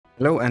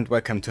Hello and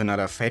welcome to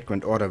another Fate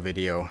Grand Order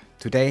video.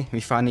 Today we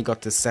finally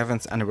got the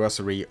 7th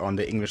anniversary on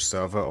the English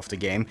server of the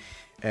game.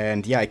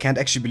 And yeah, I can't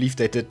actually believe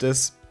they did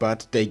this,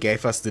 but they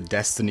gave us the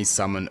Destiny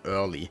Summon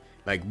early,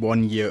 like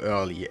 1 year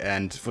early.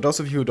 And for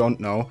those of you who don't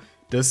know,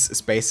 this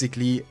is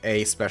basically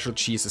a special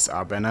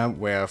GSSR banner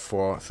where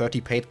for 30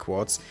 paid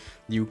quartz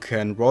you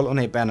can roll on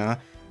a banner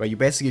where you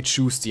basically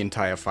choose the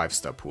entire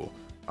 5-star pool.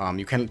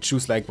 You can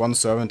choose like one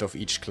servant of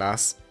each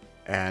class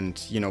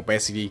and, you know,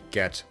 basically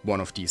get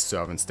one of these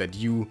servants that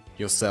you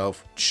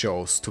yourself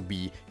chose to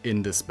be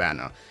in this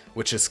banner,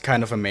 which is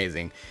kind of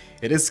amazing.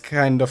 It is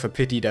kind of a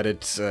pity that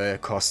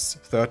it costs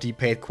 30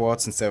 paid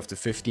quartz instead of the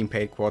 15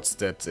 paid quartz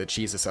that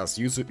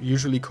GSSRs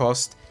usually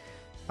cost,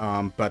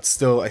 but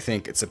still I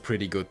think it's a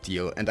pretty good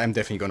deal and I'm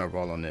definitely gonna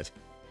roll on it.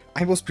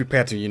 I was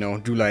prepared to, you know,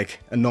 do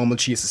like a normal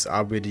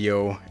GSSR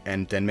video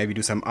and then maybe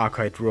do some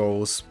arcade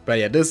rolls, but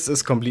yeah, this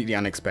is completely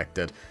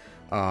unexpected.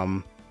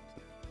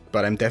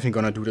 But I'm definitely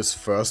gonna do this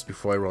first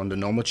before I run the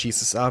normal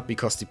GSSR,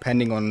 because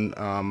depending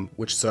on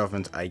which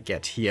servant I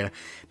get here,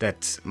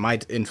 that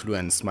might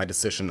influence my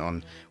decision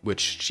on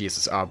which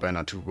GSSR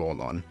banner to roll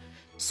on.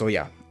 So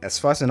yeah, as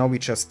far as I know, we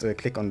just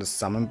click on the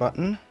summon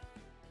button,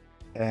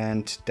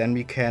 and then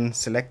we can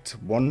select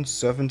one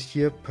servant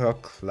here per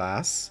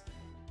class.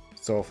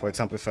 So for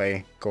example, if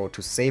I go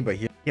to Saber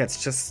here, yeah,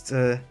 it's just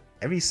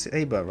every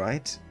Saber,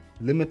 right?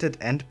 Limited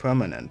and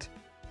permanent.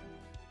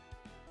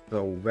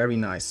 So very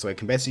nice. So I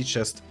can basically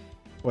just,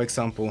 for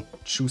example,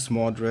 choose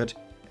Mordred,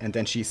 and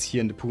then she's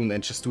here in the pool, and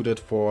then just do that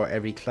for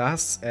every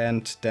class,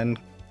 and then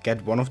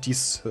get one of these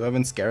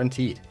servants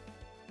guaranteed.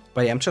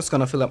 But yeah, I'm just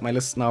gonna fill up my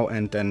list now,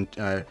 and then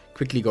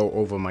quickly go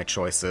over my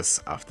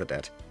choices after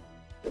that.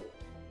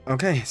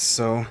 Okay,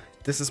 so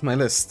this is my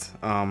list.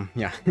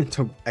 Yeah, it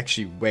took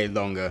actually way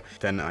longer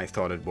than I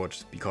thought it would,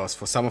 because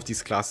for some of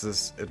these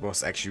classes it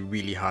was actually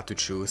really hard to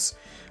choose.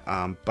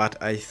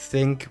 But I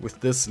think with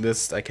this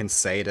list I can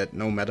say that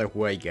no matter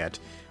who I get,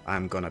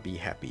 I'm gonna be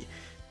happy.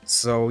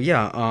 So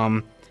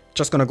yeah,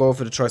 just gonna go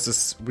over the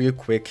choices real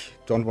quick,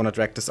 don't want to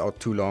drag this out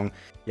too long.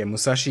 Yeah,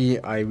 Musashi,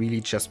 I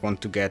really just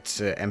want to get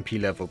MP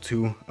level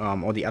 2.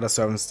 All the other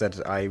servants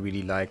that I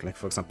really like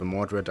for example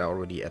Mordred, are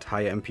already at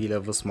higher MP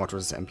levels. Mordred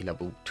is MP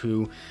level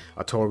 2,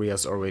 Artoria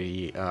is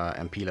already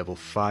MP level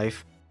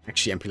 5.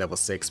 Actually MP level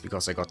 6,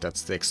 because I got that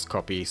 6th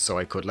copy, so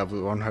I could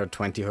level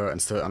 120 her and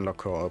still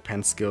unlock her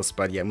pen skills.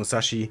 But yeah,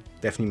 Musashi,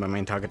 definitely my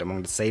main target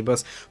among the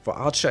Sabers. For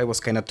Archer, I was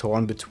kinda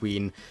torn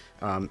between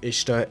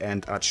Ishtar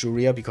and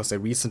Archuria, because I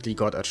recently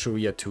got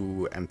Archuria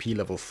to MP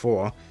level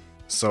 4.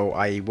 So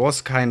I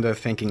was kinda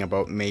thinking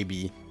about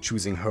maybe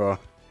choosing her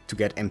to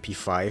get MP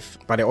 5.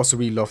 But I also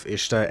really love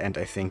Ishtar, and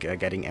I think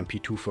getting MP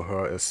 2 for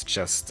her is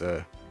just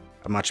a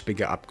much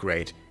bigger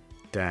upgrade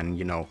than,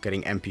 you know,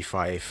 getting MP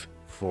 5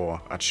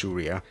 for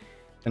Archuria.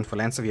 Then for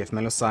Lancer we have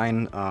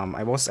Melusine.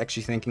 I was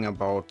actually thinking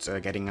about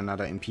getting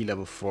another MP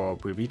level for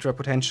Brividra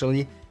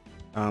potentially,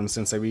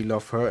 since I really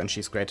love her and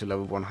she's great to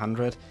level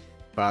 100.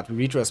 But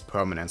Brividra is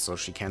permanent, so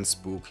she can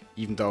spook,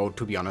 even though,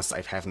 to be honest,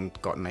 I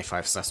haven't gotten a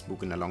 5-star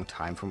spook in a long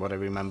time from what I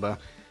remember.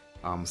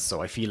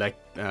 So I feel like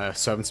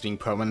servants being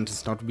permanent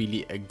is not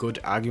really a good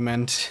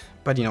argument.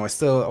 But you know, I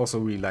still also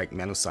really like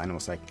Melusine. I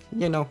was like,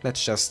 you know,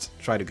 let's just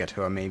try to get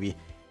her maybe.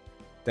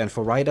 Then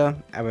for Ryder,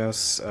 I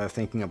was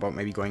thinking about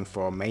maybe going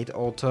for Maid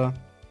Altar,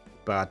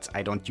 but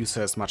I don't use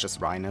her as much as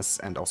Rhinus,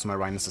 and also my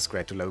Rhinus is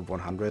great to level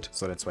 100,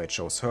 so that's why I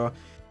chose her.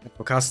 And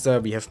for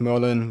Caster, we have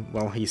Merlin.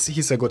 Well,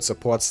 he's a good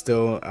support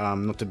still,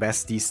 not the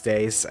best these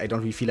days. I don't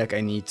really feel like I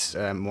need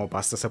more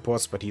Buster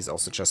supports, but he's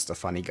also just a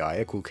funny guy,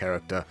 a cool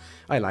character.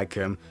 I like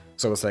him,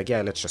 so I was like,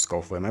 yeah, let's just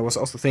go for him. I was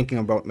also thinking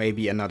about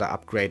maybe another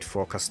upgrade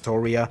for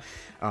Castoria,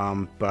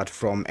 but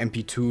from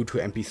MP2 to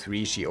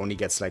MP3 she only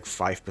gets like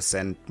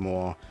 5%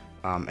 more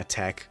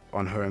attack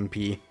on her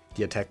MP,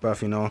 the attack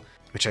buff, you know,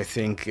 which I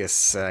think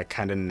is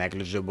kind of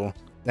negligible.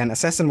 Then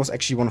Assassin was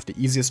actually one of the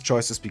easiest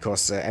choices,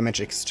 because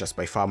MHX is just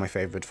by far my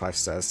favorite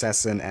 5-star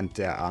Assassin, and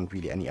there aren't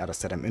really any others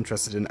that I'm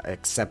interested in,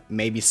 except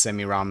maybe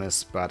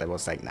Semiramis, but I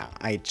was like, nah,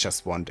 I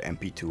just want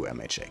MP2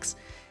 MHX.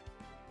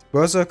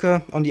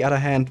 Berserker, on the other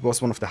hand,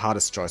 was one of the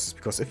hardest choices,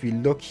 because if we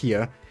look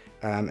here,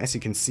 as you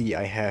can see,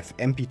 I have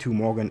MP2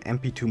 Morgan,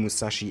 MP2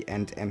 Musashi,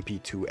 and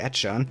MP2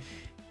 Etchan,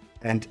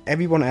 and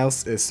everyone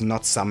else is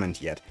not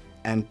summoned yet.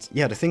 And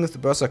yeah, the thing with the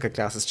Berserker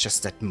class is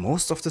just that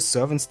most of the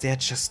servants there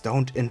just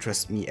don't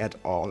interest me at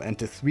all, and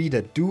the 3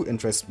 that do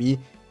interest me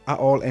are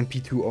all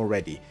MP2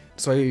 already.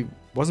 So I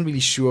wasn't really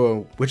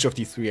sure which of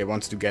these 3 I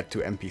wanted to get to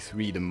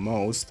MP3 the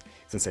most,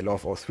 since I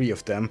love all 3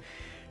 of them.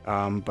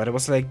 But it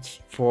was like,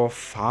 for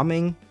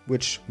farming,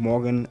 which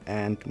Morgan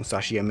and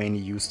Musashi are mainly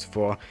used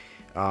for,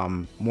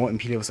 more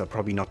MP levels are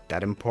probably not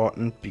that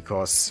important,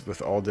 because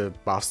with all the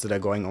buffs that are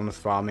going on with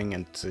farming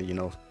and, you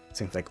know,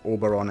 things like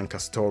Oberon and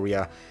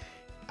Castoria,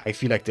 I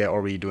feel like they're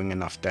already doing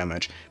enough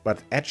damage.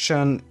 But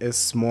Etchan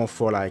is more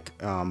for like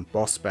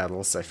boss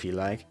battles, I feel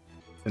like,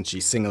 since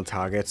she's single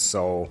target,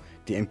 so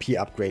the MP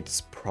upgrade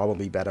is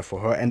probably better for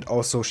her, and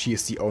also she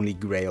is the only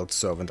Grailed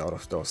servant out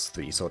of those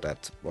 3, so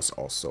that was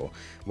also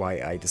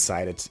why I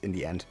decided in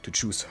the end to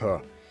choose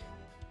her.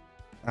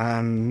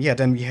 Yeah,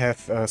 then we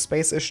have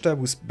Space Ishtar,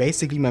 who's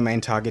basically my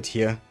main target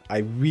here. I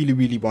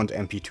really want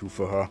MP2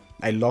 for her.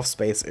 I love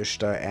Space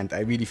Ishtar, and I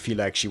really feel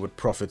like she would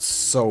profit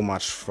so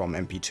much from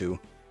MP2.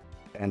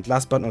 And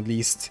last but not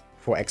least,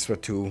 for Extra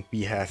 2,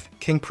 we have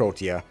King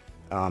Protea.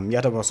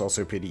 Yeah, that was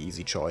also a pretty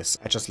easy choice.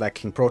 I just like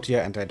King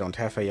Protea and I don't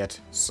have her yet,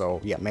 so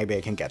yeah, maybe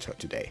I can get her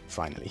today,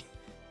 finally.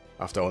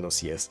 After all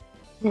those years.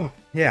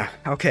 Yeah,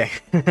 okay.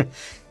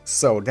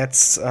 So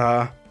that's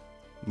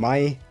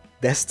my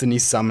Destiny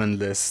Summon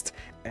list.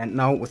 And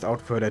now,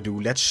 without further ado,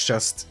 let's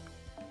just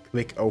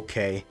click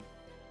OK.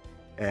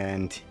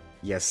 And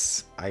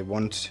yes, I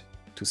want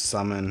to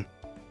summon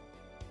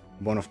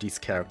one of these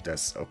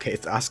characters. Okay,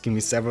 it's asking me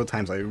several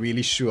times. Are you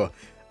really sure?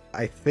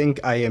 I think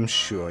I am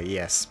sure.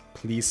 Yes,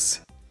 please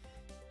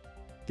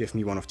give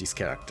me one of these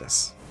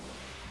characters.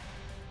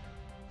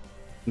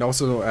 And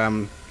also,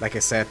 like I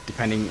said,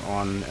 depending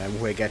on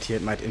who I get here,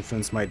 it might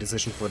influence my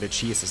decision for the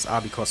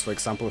GSSR. Because, for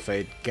example, if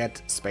I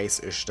get Space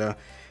Ishtar,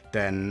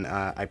 then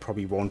I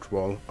probably won't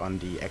roll on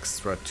the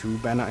Extra 2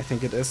 banner, I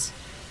think it is,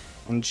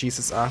 on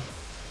GSSR.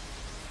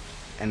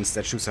 And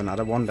instead choose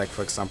another one, like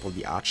for example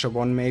the Archer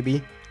one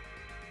maybe.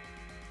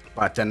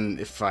 But then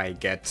if I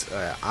get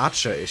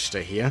Archer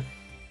Ishtar here,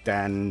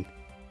 then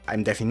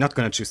I'm definitely not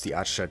gonna choose the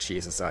Archer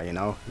GSSR, you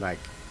know? Like,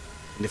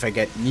 and if I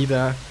get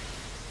neither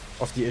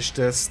of the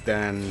Ishtars,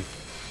 then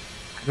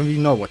I don't really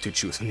know what to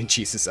choose on the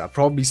GSSR.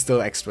 Probably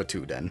still Extra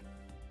 2 then.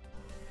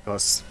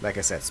 Because, like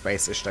I said,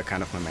 Space Ishtar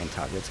kind of my main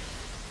target.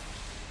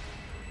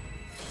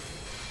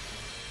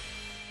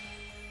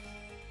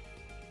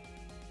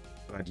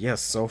 But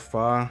yes, so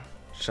far,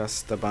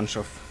 just a bunch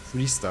of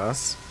 3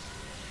 stars.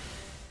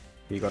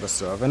 We got a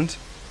Servant.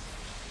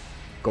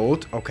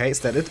 Gold, okay,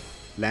 is that it?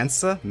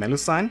 Lancer,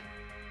 Melusine?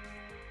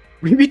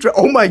 Revitra,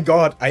 oh my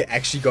god, I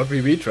actually got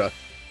Revitra.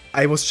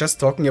 I was just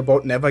talking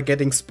about never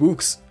getting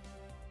spooks.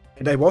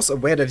 And I was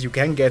aware that you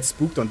can get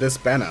spooked on this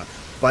banner,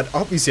 but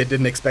obviously I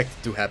didn't expect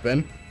it to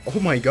happen.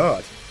 Oh my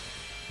god.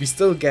 We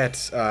still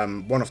get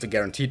one of the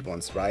guaranteed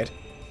ones, right?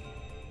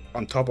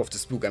 On top of the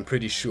spook, I'm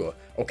pretty sure.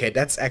 Okay,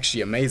 that's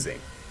actually amazing.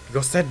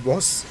 Because that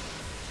was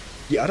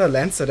the other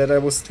Lancer that I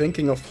was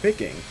thinking of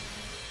picking.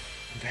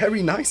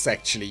 Very nice,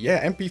 actually.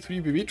 Yeah,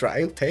 MP3 Revitra,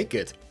 I'll take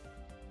it.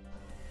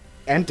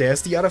 And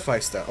there's the other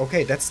 5-star.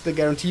 Okay, that's the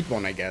guaranteed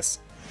one, I guess.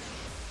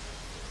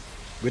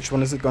 Which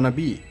one is it gonna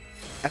be?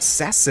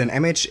 Assassin,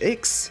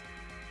 MHX.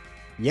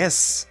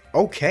 Yes,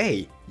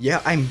 okay.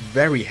 Yeah, I'm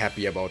very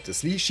happy about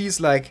this.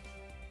 She's like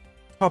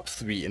top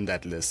 3 in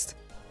that list.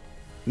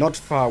 Not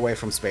far away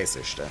from Space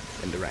Ishtar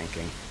in the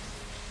ranking.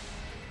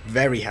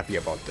 Very happy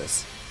about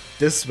this.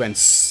 This went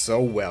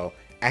so well.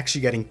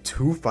 Actually getting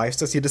 2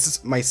 5-stars here. This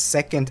is my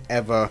second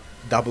ever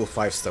double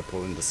 5-star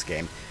pull in this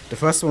game. The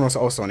first one was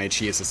also on a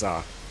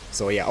GSSR.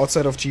 So yeah,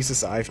 outside of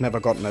GSSR, I've never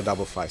gotten a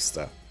double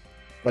 5-star.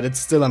 But it's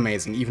still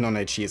amazing, even on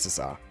a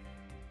GSSR.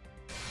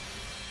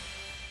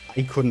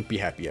 I couldn't be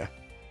happier.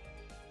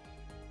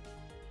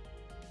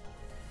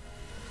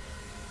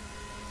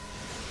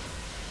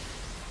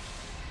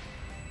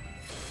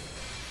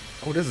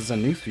 Oh, this is a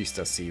new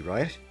 3-star C,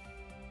 right?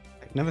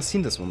 I've never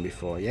seen this one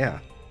before, yeah.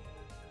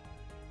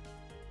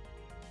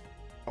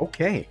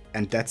 Okay,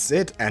 and that's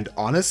it. And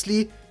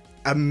honestly,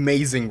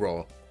 amazing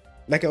roll.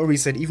 Like I already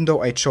said, even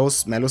though I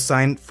chose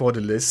Melusine for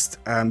the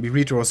list,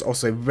 Revitra was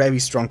also a very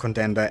strong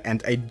contender,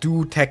 and I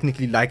do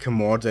technically like her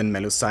more than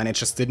Melusine. I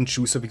just didn't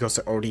choose her because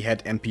I already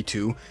had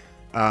MP2.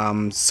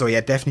 So yeah,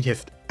 definitely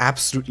have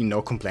absolutely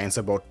no complaints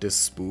about this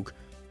spook.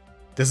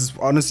 This is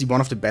honestly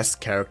one of the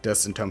best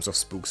characters in terms of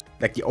spooks.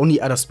 Like, the only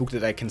other spook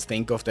that I can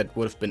think of that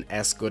would have been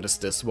as good as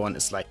this one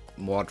is like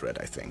Mordred,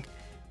 I think.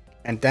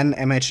 And then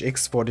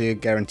MHX for the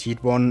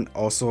guaranteed one,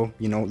 also,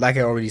 you know, like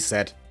I already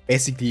said,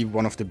 basically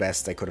one of the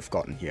best I could have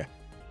gotten here.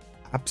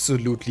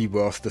 Absolutely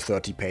worth the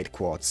 30 paid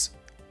quartz.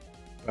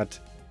 But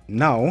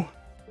now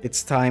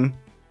it's time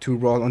to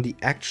roll on the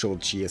actual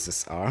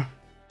GSSR.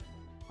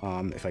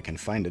 If I can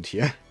find it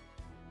here.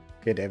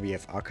 Okay, there we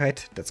have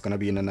Archite. That's gonna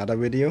be in another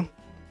video.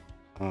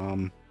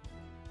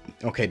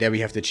 Okay, there we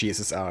have the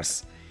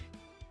GSSRs.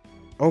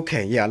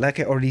 Okay, yeah, like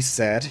I already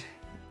said,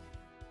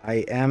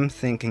 I am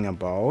thinking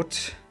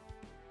about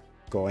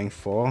going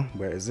for,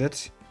 where is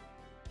it?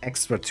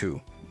 Extra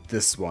 2,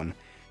 this one,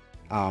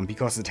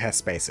 because it has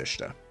Space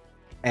Ishtar.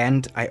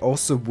 And I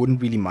also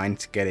wouldn't really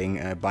mind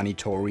getting Bunny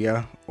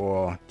Toria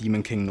or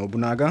Demon King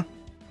Nobunaga.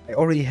 I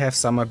already have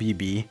Summer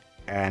BB,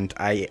 and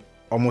I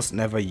almost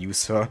never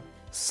use her,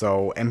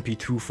 so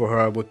MP2 for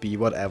her would be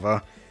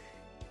whatever.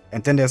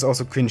 And then there's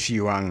also Qin Shi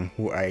Huang,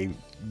 who I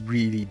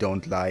really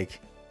don't like,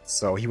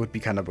 so he would be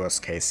kind of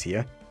worst case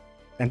here.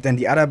 And then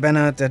the other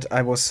banner that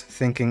I was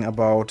thinking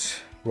about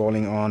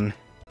rolling on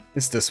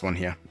is this one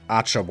here,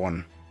 Archer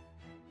 1.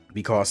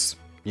 Because,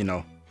 you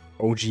know,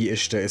 OG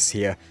Ishtar is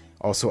here.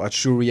 Also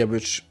Archuria,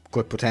 which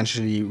could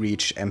potentially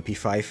reach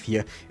MP5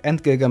 here.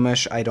 And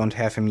Gilgamesh, I don't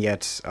have him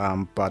yet,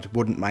 but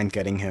wouldn't mind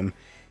getting him.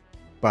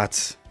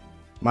 But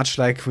much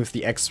like with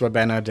the extra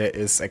banner, there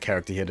is a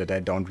character here that I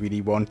don't really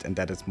want, and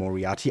that is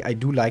Moriarty. I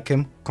do like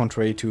him,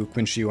 contrary to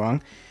Qin Shi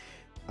Huang,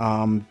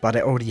 but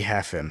I already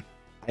have him.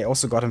 I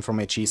also got him from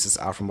a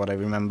GSSR from what I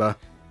remember,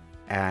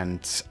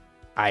 and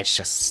I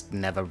just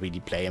never really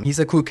play him. He's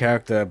a cool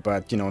character,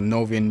 but you know,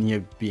 nowhere near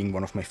being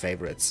one of my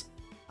favorites.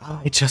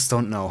 I just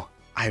don't know.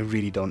 I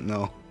really don't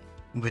know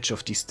which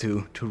of these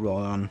two to roll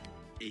on.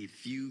 A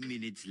few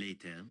minutes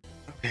later.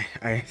 Okay,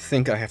 I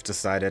think I have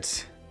decided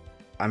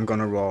I'm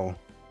gonna roll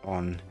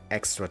on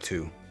extra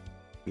 2.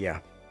 Yeah,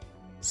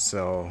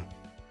 so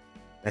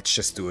let's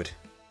just do it.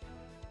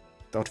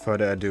 Without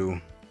further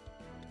ado,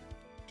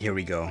 here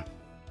we go.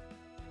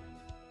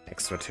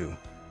 Extra 2.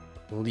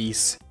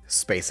 Please,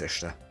 Space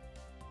Ishtar.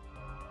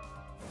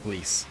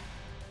 Please.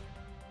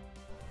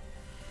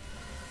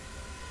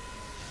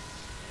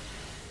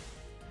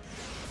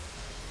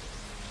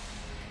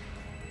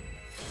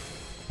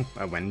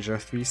 Avenger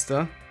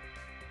 3-star.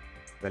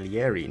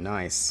 Valieri,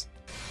 nice.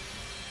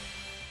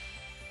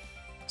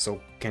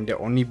 So can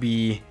there only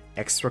be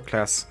extra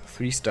class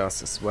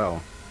 3-stars as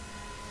well?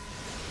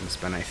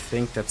 And I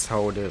think that's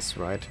how it is,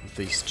 right? With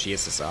these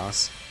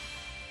GSSRs.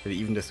 That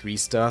even the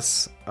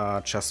 3-stars are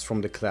just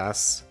from the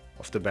class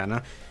of the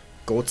banner.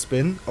 Gold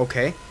spin,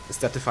 okay. Is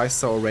that the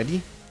 5-star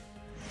already?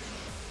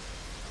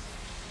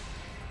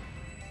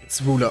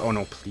 It's Ruler. Oh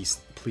no,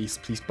 please, please,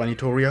 please,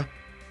 Banitoria.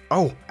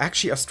 Oh,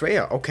 actually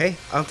Astrea, okay,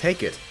 I'll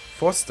take it.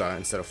 4-star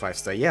instead of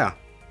 5-star, yeah.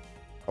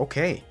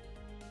 Okay.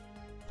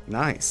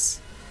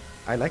 Nice.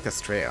 I like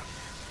Astrea.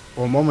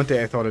 For a moment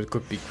there I thought it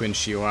could be Qin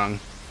Shi Huang,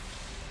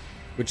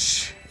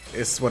 which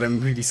is what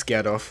I'm really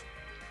scared of.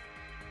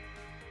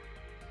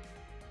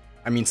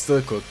 I mean,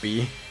 still could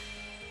be.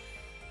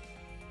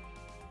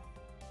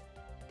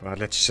 But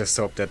let's just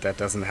hope that that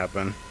doesn't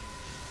happen.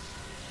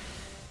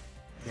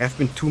 There have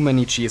been too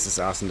many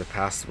GSSRs in the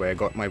past where I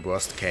got my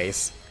worst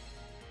case.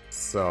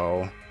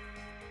 So,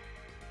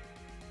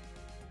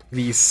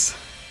 please,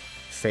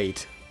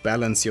 fate,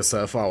 balance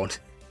yourself out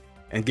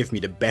and give me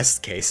the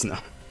best case now.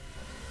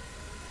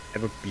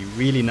 That would be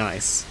really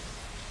nice.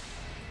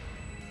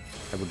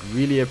 I would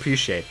really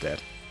appreciate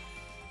that.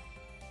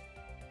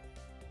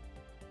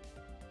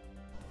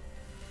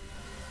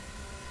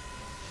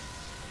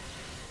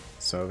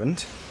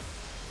 Servant.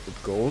 With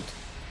gold.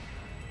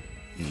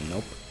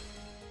 Nope.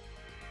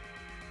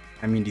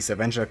 I mean, these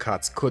Avenger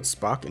cards could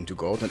spark into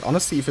gold, and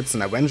honestly, if it's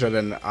an Avenger,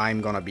 then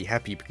I'm gonna be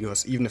happy,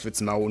 because even if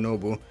it's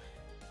Naonobu,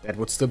 that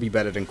would still be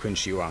better than Qin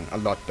Shi Huang, a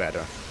lot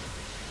better.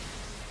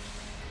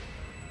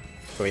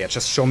 So yeah,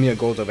 just show me a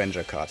gold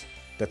Avenger card.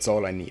 That's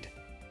all I need.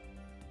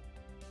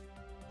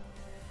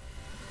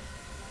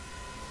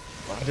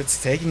 But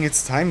it's taking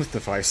its time with the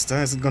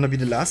 5-star. Is it gonna be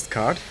the last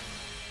card?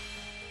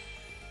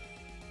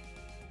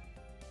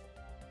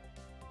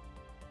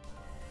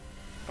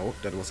 Oh,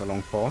 that was a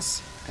long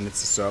pause. And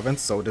it's a servant,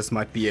 so this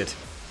might be it.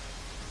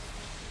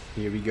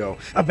 Here we go.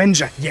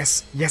 Avenger!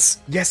 Yes! Yes!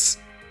 Yes!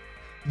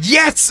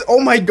 Yes! Oh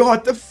my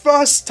god! The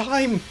first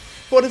time!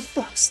 For the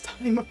first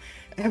time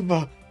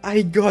ever,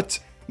 I got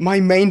my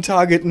main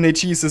target in a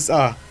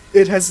GSSR.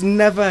 It has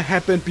never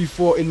happened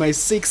before in my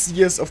 6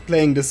 years of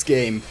playing this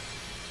game.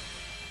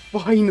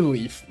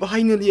 Finally!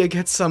 Finally I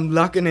get some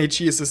luck in a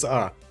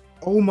GSSR.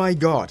 Oh my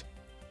god.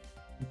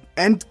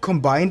 And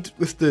combined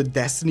with the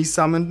Destiny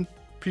Summon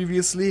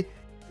previously,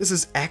 this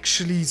is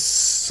actually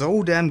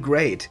so damn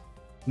great.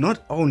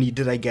 Not only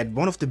did I get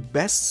one of the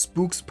best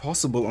spooks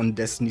possible on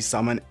Destiny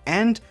Summon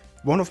and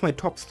one of my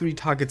top 3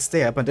 targets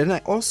there, but then I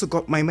also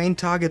got my main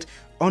target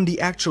on the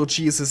actual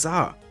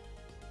GSSR.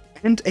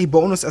 And a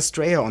bonus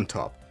Astrea on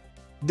top.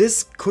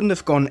 This couldn't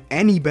have gone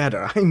any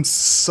better. I'm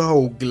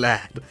so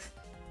glad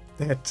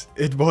that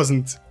it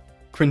wasn't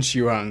Qin Shi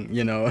Huang,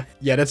 you know.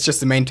 Yeah, that's just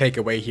the main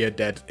takeaway here,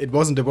 that it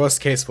wasn't the worst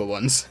case for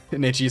once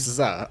in a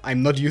GSSR.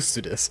 I'm not used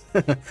to this.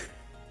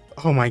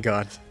 Oh my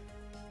god.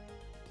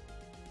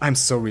 I'm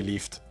so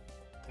relieved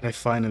that I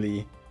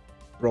finally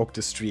broke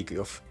the streak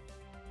of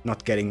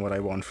not getting what I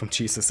want from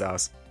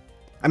GSSRs.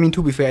 I mean,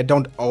 to be fair, I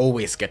don't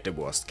always get the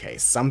worst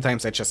case.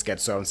 Sometimes I just get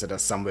servants that are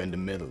somewhere in the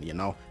middle, you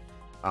know?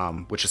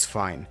 Which is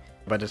fine.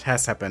 But it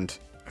has happened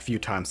a few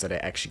times that I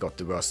actually got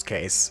the worst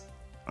case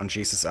on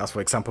GSSRs.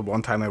 For example,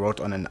 one time I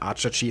wrote on an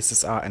Archer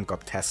GSSR and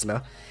got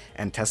Tesla.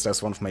 And Tesla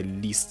is one of my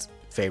least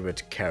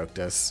favorite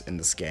characters in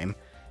this game.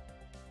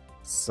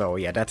 So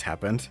yeah, that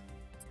happened.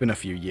 It's been a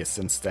few years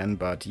since then,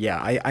 but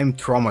yeah, I'm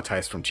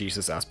traumatized from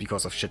GSSRs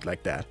because of shit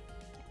like that.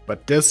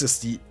 But this is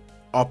the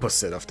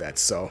opposite of that,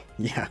 so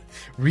yeah,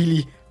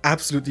 really,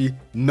 absolutely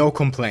no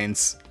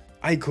complaints.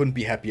 I couldn't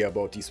be happier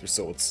about these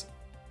results.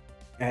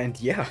 And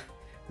yeah,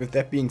 with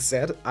that being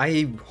said,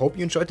 I hope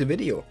you enjoyed the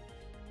video.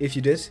 If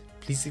you did,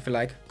 please leave a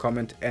like,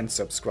 comment and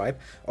subscribe.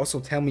 Also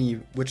tell me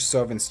which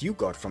servants you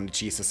got from the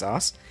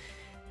GSSRs.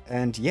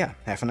 And yeah,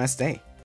 have a nice day.